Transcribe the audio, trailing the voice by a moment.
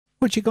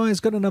What you guys,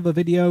 got another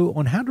video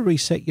on how to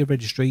reset your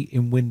registry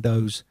in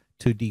Windows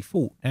to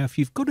default. Now, if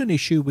you've got an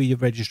issue with your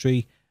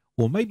registry,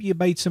 or maybe you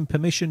made some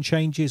permission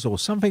changes or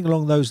something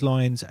along those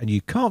lines and you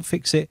can't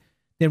fix it,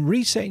 then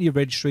resetting your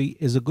registry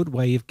is a good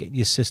way of getting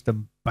your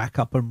system back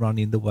up and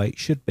running the way it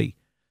should be.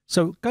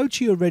 So go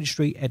to your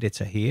registry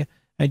editor here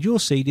and you'll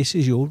see this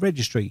is your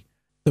registry.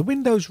 The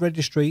Windows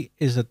registry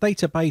is a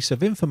database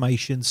of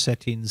information,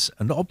 settings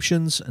and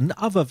options and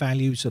other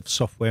values of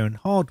software and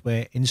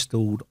hardware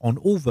installed on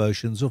all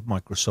versions of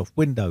Microsoft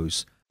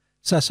Windows.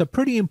 So that's a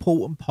pretty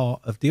important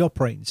part of the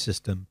operating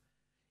system.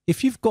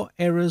 If you've got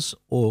errors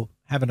or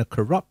having a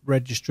corrupt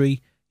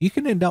registry, you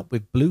can end up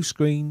with blue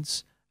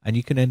screens and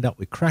you can end up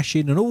with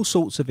crashing and all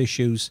sorts of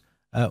issues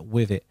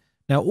with it.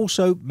 Now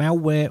also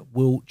malware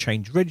will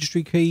change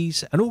registry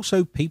keys, and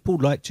also people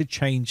like to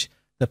change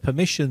the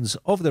permissions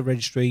of the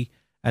registry,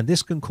 and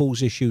this can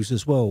cause issues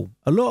as well.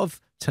 A lot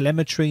of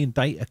telemetry and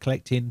data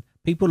collecting,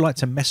 people like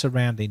to mess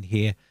around in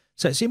here.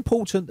 So it's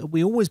important that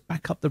we always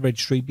back up the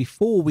registry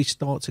before we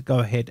start to go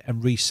ahead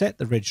and reset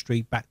the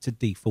registry back to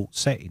default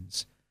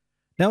settings.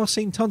 Now, I've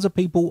seen tons of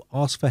people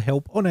ask for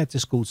help on our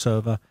Discord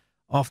server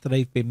after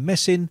they've been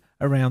messing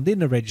around in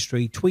the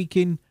registry,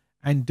 tweaking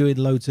and doing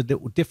loads of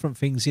little different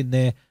things in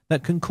there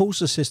that can cause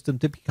the system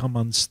to become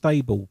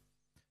unstable.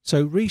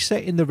 So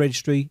resetting the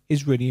registry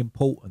is really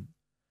important.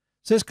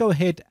 So let's go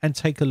ahead and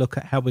take a look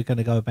at how we're going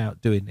to go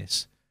about doing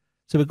this.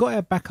 So we've got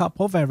our backup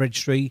of our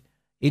registry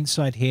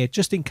inside here,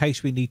 just in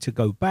case we need to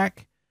go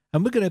back.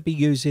 And we're going to be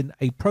using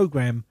a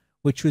program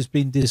which has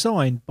been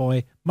designed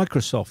by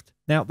Microsoft.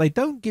 Now, they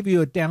don't give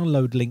you a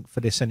download link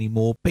for this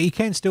anymore, but you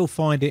can still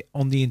find it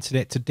on the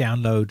internet to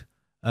download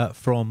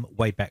from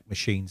Wayback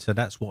Machine. So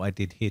that's what I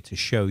did here to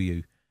show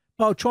you.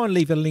 But I'll try and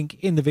leave a link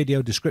in the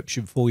video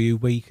description for you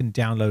where you can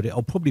download it.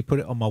 I'll probably put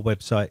it on my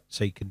website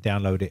so you can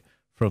download it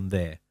from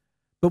there.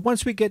 But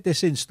once we get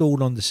this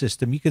installed on the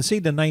system, you can see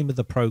the name of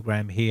the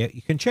program here.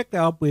 You can check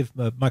that up with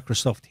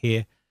Microsoft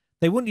here.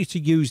 They want you to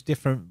use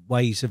different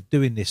ways of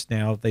doing this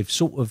now. They've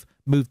sort of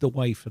moved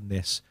away from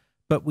this.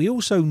 But we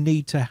also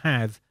need to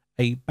have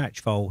a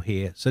batch file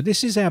here. So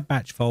this is our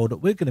batch file that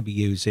we're going to be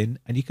using.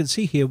 And you can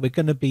see here we're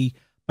going to be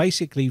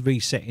basically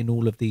resetting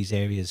all of these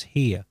areas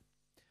here.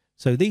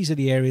 So these are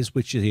the areas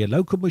which are your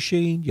local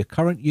machine, your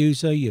current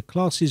user, your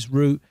class's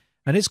root.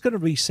 And it's going to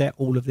reset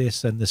all of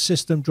this, and the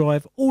system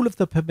drive, all of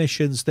the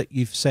permissions that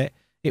you've set,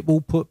 it will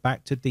put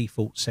back to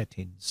default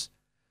settings.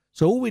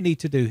 So all we need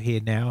to do here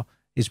now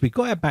is we've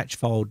got our batch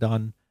file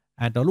done,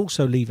 and I'll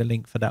also leave a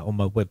link for that on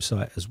my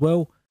website as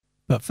well.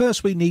 But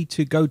first we need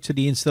to go to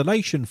the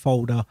installation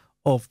folder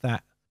of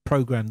that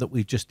program that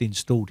we've just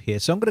installed here.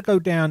 So I'm going to go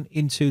down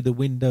into the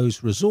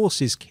Windows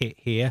Resources kit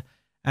here,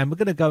 and we're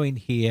going to go in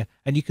here,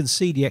 and you can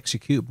see the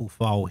executable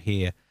file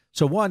here.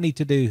 So what I need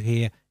to do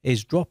here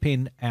is drop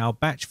in our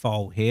batch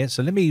file here.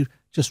 So let me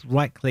just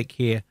right click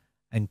here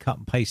and cut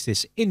and paste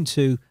this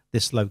into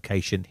this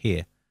location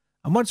here.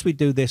 And once we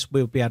do this,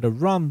 we'll be able to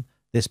run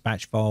this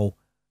batch file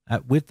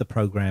with the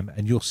program,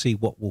 and you'll see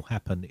what will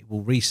happen. It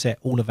will reset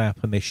all of our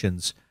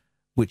permissions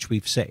which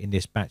we've set in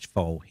this batch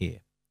file here.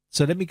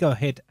 So let me go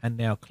ahead and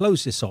now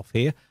close this off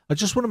here. I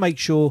just want to make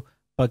sure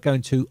by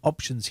going to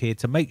options here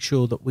to make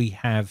sure that we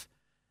have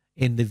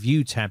in the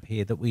view tab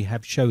here that we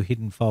have show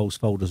hidden files,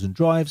 folders and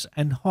drives,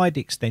 and hide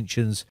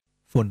extensions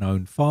for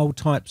known file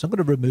types. I'm going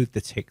to remove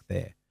the tick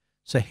there.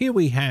 So here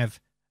we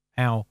have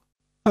our,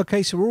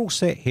 okay, so we're all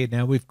set here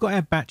now. We've got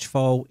our batch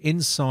file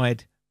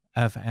inside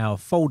of our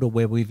folder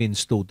where we've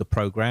installed the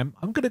program.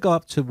 I'm going to go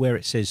up to where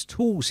it says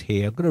tools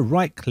here. I'm going to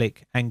right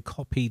click and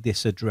copy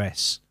this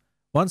address.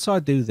 Once I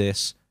do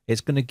this,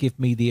 it's going to give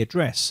me the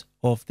address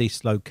of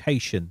this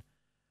location.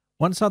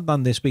 Once I've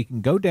done this, we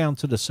can go down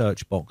to the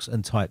search box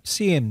and type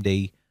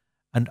CMD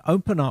and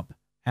open up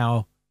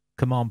our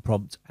command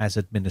prompt as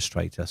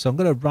administrator. So I'm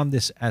going to run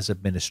this as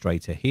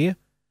administrator here.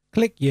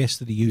 Click yes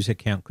to the user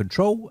account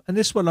control, and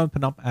this will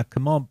open up our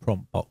command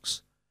prompt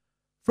box.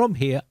 From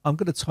here, I'm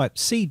going to type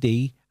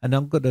CD and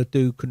I'm going to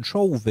do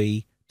Control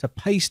V to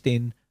paste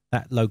in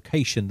that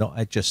location that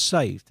I just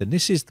saved. And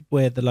this is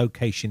where the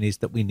location is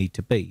that we need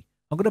to be.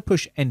 I'm going to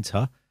push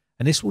enter,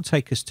 and this will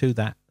take us to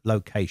that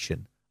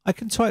location. I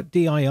can type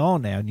dir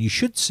now, and you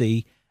should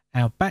see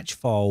our batch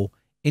file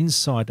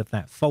inside of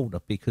that folder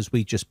because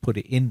we just put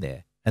it in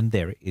there, and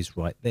there it is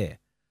right there.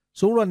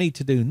 So all I need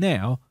to do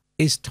now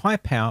is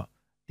type out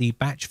the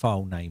batch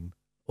file name,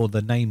 or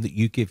the name that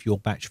you give your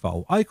batch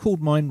file. I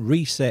called mine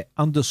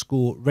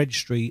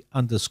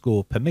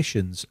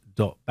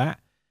reset_registry_permissions.bat,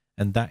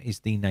 and that is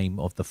the name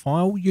of the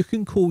file. You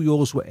can call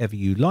yours whatever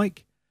you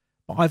like,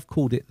 but I've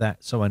called it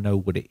that so I know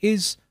what it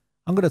is.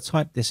 I'm going to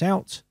type this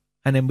out,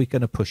 and then we're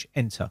going to push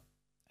enter.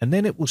 And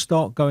then it will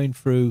start going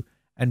through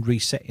and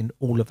resetting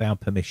all of our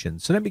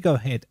permissions. So let me go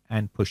ahead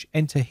and push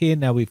enter here.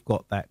 Now we've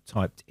got that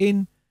typed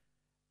in,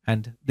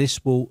 and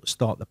this will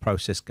start the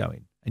process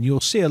going. And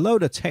you'll see a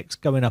load of text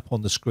going up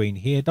on the screen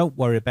here. Don't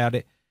worry about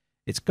it.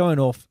 It's going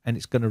off, and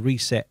it's going to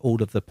reset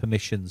all of the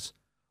permissions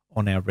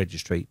on our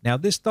registry. Now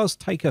this does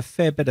take a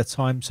fair bit of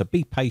time, so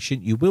be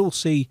patient. You will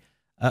see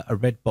a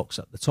red box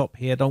at the top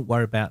here. Don't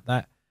worry about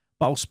that.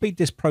 but I'll speed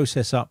this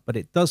process up. But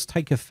it does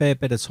take a fair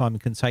bit of time.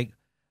 It can take,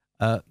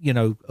 you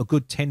know, a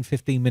good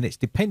 10-15 minutes,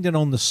 depending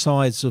on the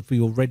size of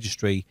your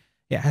registry.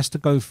 It has to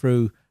go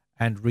through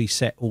and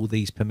reset all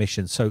these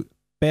permissions. So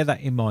bear that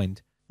in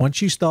mind.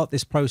 Once you start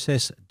this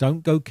process,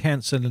 don't go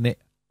cancelling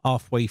it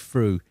halfway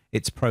through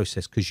its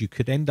process, because you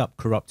could end up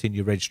corrupting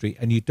your registry,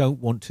 and you don't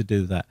want to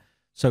do that.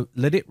 So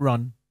let it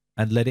run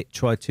and let it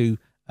try to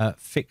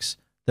fix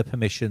the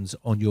permissions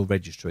on your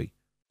registry.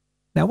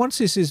 Now, once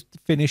this is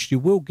finished, you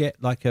will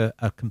get like a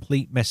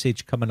complete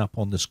message coming up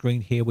on the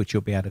screen here, which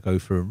you'll be able to go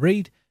through and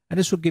read. And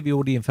this will give you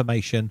all the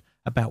information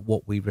about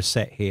what we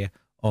reset here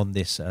on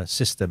this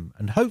system.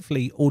 And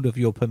hopefully all of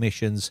your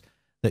permissions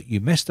that you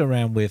messed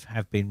around with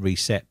have been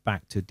reset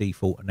back to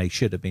default, and they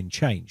should have been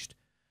changed.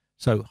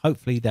 So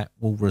hopefully that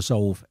will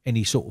resolve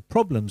any sort of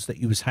problems that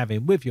you was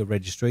having with your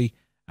registry,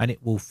 and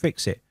it will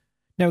fix it.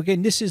 Now,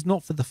 again, this is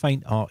not for the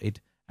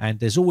faint-hearted, and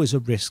there's always a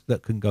risk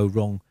that can go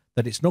wrong,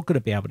 that it's not going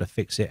to be able to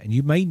fix it, and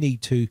you may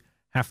need to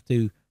have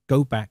to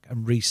go back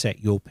and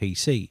reset your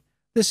PC.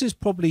 This is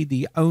probably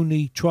the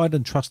only tried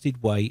and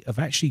trusted way of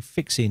actually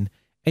fixing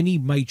any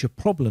major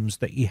problems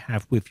that you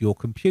have with your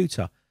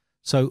computer.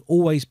 So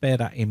always bear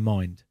that in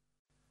mind.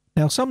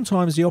 Now,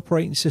 sometimes the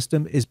operating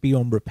system is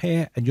beyond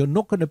repair, and you're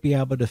not going to be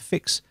able to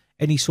fix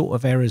any sort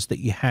of errors that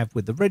you have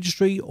with the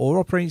registry or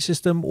operating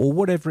system or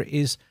whatever it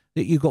is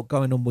that you got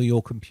going on with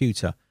your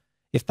computer.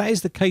 If that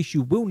is the case,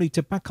 you will need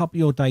to back up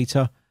your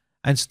data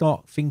and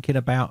start thinking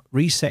about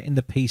resetting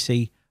the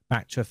PC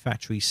back to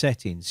factory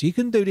settings. You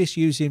can do this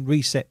using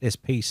Reset This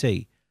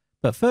PC.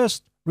 But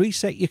first,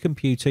 reset your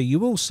computer. You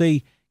will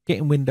see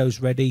getting Windows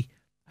ready,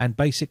 and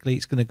basically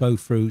it's going to go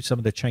through some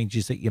of the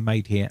changes that you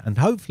made here, and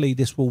hopefully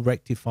this will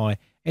rectify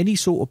any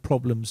sort of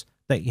problems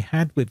that you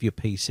had with your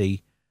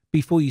PC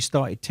before you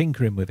started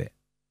tinkering with it.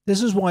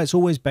 This is why it's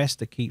always best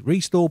to keep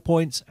restore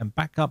points and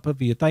backup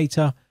of your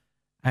data,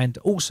 and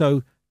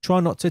also try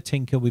not to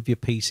tinker with your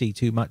PC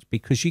too much,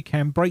 because you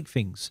can break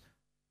things.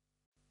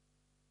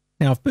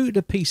 Now, I've booted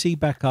the PC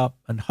back up,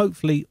 and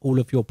hopefully all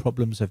of your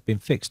problems have been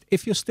fixed.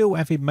 If you're still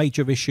having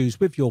major issues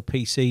with your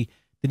PC,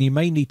 then you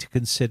may need to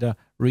consider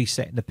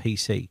resetting the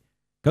PC.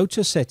 Go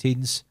to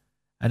settings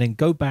and then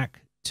go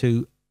back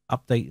to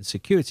update and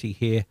security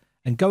here,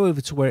 and go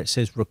over to where it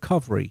says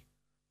recovery.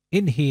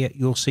 In here,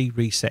 you'll see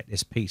reset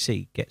this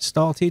PC. Get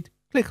started,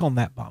 click on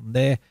that button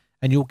there,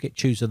 and you'll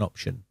choose an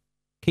option.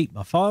 Keep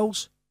my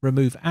files,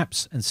 remove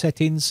apps and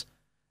settings,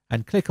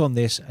 and click on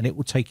this, and it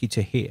will take you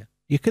to here.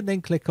 You can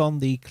then click on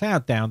the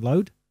cloud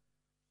download,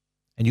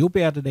 and you'll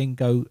be able to then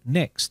go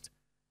next.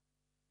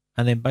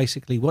 And then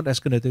basically what that's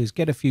going to do is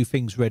get a few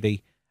things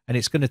ready, and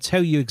it's going to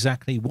tell you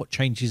exactly what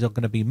changes are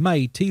going to be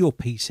made to your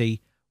PC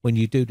when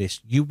you do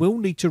this. You will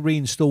need to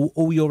reinstall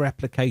all your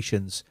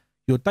applications.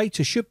 Your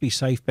data should be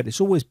safe, but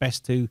it's always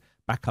best to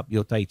back up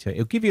your data.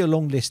 It'll give you a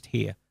long list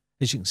here.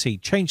 As you can see,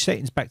 change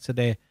settings back to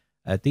their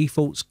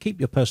defaults, keep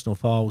your personal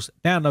files,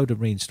 download and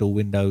reinstall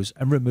Windows,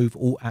 and remove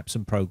all apps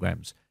and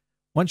programs.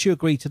 Once you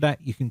agree to that,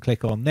 you can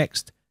click on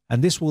next,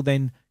 and this will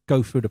then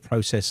go through the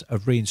process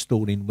of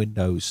reinstalling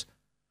Windows,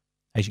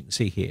 as you can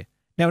see here.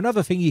 Now,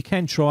 another thing you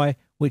can try,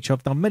 which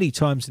I've done many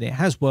times and it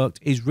has worked,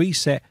 is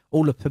reset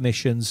all the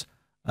permissions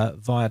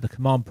via the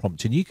command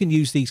prompt. And you can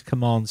use these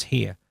commands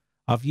here.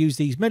 I've used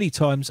these many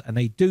times, and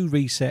they do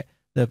reset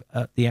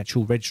the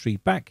actual registry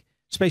back,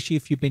 especially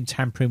if you've been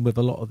tampering with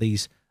a lot of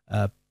these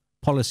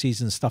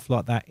policies and stuff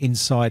like that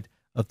inside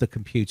of the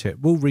computer.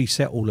 It will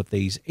reset all of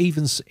these.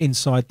 Even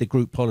inside the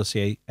group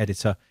policy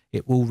editor,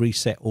 it will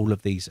reset all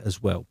of these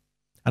as well.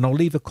 And I'll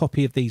leave a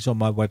copy of these on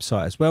my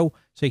website as well,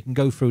 so you can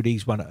go through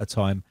these one at a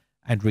time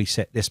and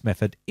reset this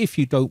method if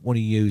you don't want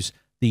to use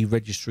the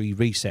registry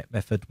reset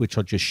method, which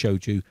I just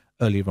showed you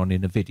earlier on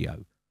in the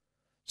video.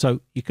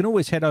 So you can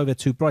always head over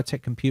to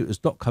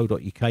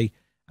briteccomputers.co.uk,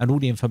 and all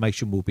the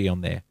information will be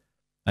on there.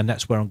 And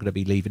that's where I'm going to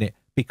be leaving it,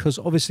 because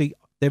obviously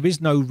there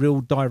is no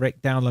real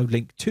direct download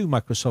link to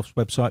Microsoft's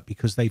website,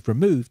 because they've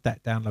removed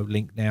that download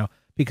link now,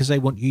 because they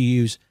want you to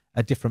use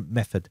a different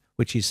method,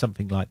 which is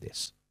something like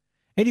this.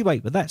 Anyway,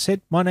 with that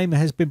said, my name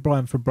has been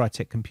Brian from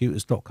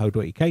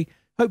briteccomputers.co.uk.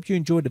 Hope you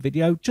enjoyed the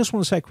video. Just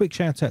want to say a quick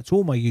shout out to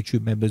all my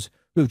YouTube members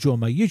who have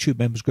joined my YouTube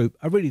members group.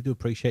 I really do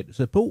appreciate the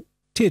support.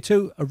 Tier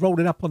 2 are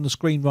rolling up on the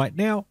screen right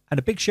now. And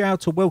a big shout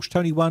out to Welsh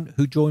Tony 1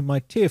 who joined my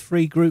Tier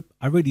 3 group.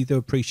 I really do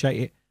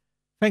appreciate it.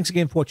 Thanks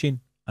again for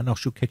watching, and I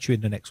shall catch you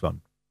in the next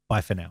one.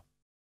 Bye for now.